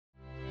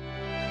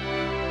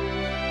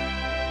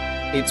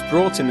It's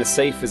brought in the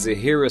Sefer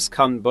Zehiras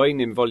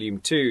Kanboinim Volume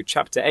 2,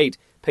 Chapter 8,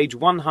 page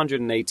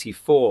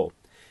 184,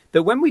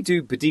 that when we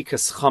do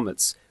Bedikas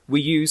Chametz,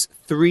 we use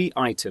 3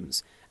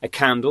 items: a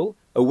candle,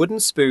 a wooden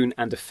spoon,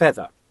 and a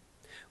feather.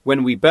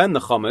 When we burn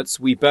the chametz,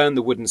 we burn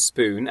the wooden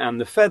spoon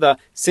and the feather,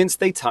 since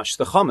they touch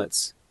the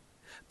chametz.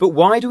 But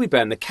why do we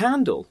burn the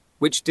candle,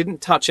 which didn't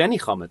touch any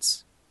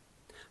chametz?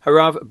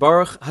 Harav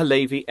Baruch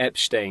Halevi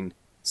Epstein,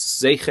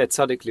 Zecher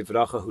Tzadik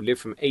Livracha, who lived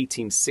from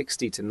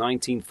 1860 to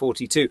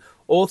 1942,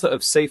 author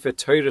of Sefer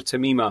Torah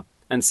Tamima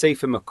and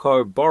Sefer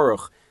Makor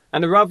Baruch,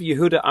 and Rav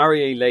Yehuda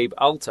Aryeh Leib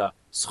Alta,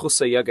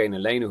 Schusa Yagein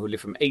Aleinu, who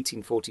lived from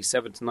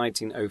 1847 to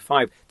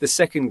 1905, the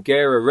second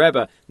Gera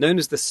Rebbe, known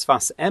as the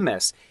SFAS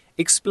EMES,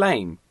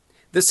 explain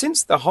that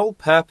since the whole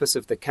purpose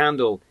of the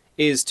candle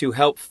is to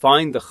help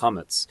find the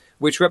chametz,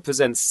 which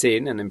represents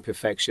sin and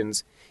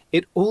imperfections,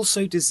 it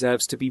also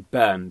deserves to be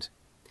burned.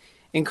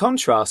 In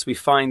contrast, we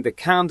find the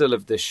candle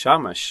of the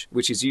shamash,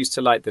 which is used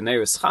to light the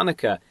Neiros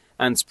Chanukah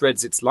and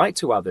spreads its light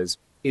to others,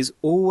 is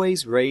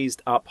always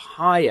raised up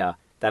higher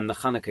than the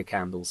Chanukah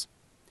candles.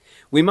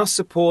 We must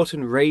support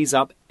and raise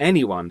up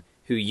anyone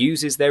who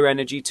uses their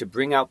energy to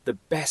bring out the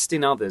best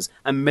in others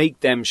and make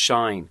them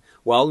shine,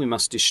 while we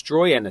must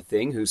destroy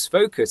anything whose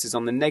focus is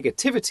on the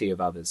negativity of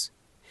others.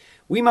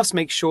 We must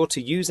make sure to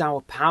use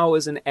our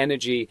powers and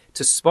energy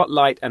to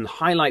spotlight and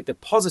highlight the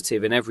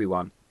positive in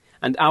everyone,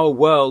 and our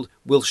world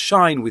will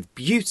shine with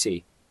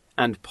beauty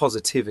and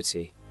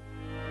positivity.